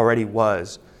 who already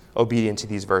was obedient to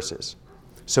these verses.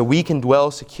 So we can dwell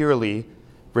securely,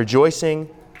 rejoicing,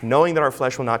 knowing that our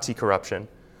flesh will not see corruption,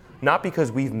 not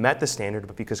because we've met the standard,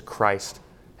 but because Christ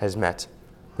has met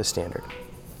the standard.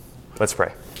 Let's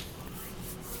pray.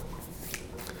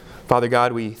 Father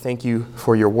God, we thank you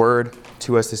for your word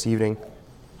to us this evening.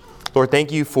 Lord,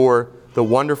 thank you for the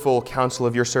wonderful counsel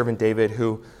of your servant David,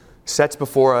 who sets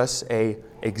before us an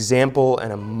example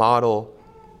and a model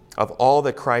of all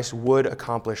that Christ would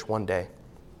accomplish one day.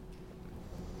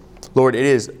 Lord, it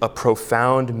is a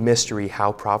profound mystery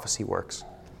how prophecy works.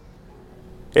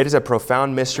 It is a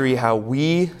profound mystery how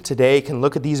we today can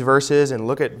look at these verses and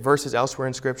look at verses elsewhere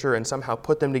in Scripture and somehow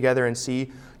put them together and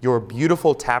see your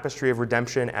beautiful tapestry of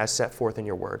redemption as set forth in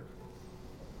your word.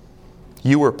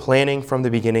 You were planning from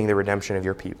the beginning the redemption of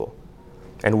your people.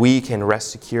 And we can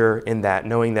rest secure in that,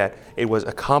 knowing that it was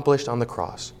accomplished on the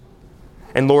cross.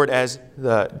 And Lord, as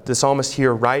the psalmist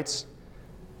here writes,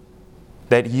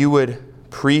 that you would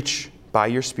preach by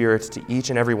your Spirit to each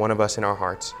and every one of us in our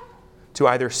hearts, to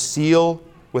either seal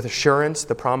with assurance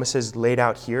the promises laid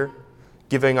out here,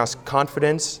 giving us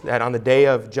confidence that on the day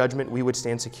of judgment we would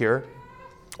stand secure,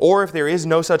 or if there is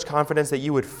no such confidence, that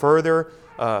you would further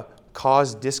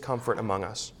cause discomfort among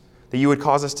us, that you would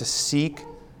cause us to seek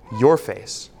your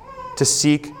face, to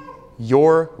seek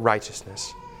your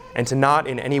righteousness, and to not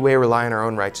in any way rely on our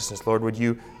own righteousness. Lord, would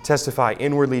you testify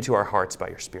inwardly to our hearts by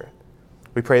your Spirit?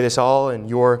 We pray this all in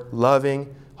your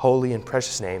loving, holy, and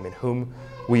precious name, in whom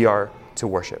we are to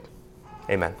worship.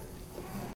 Amen.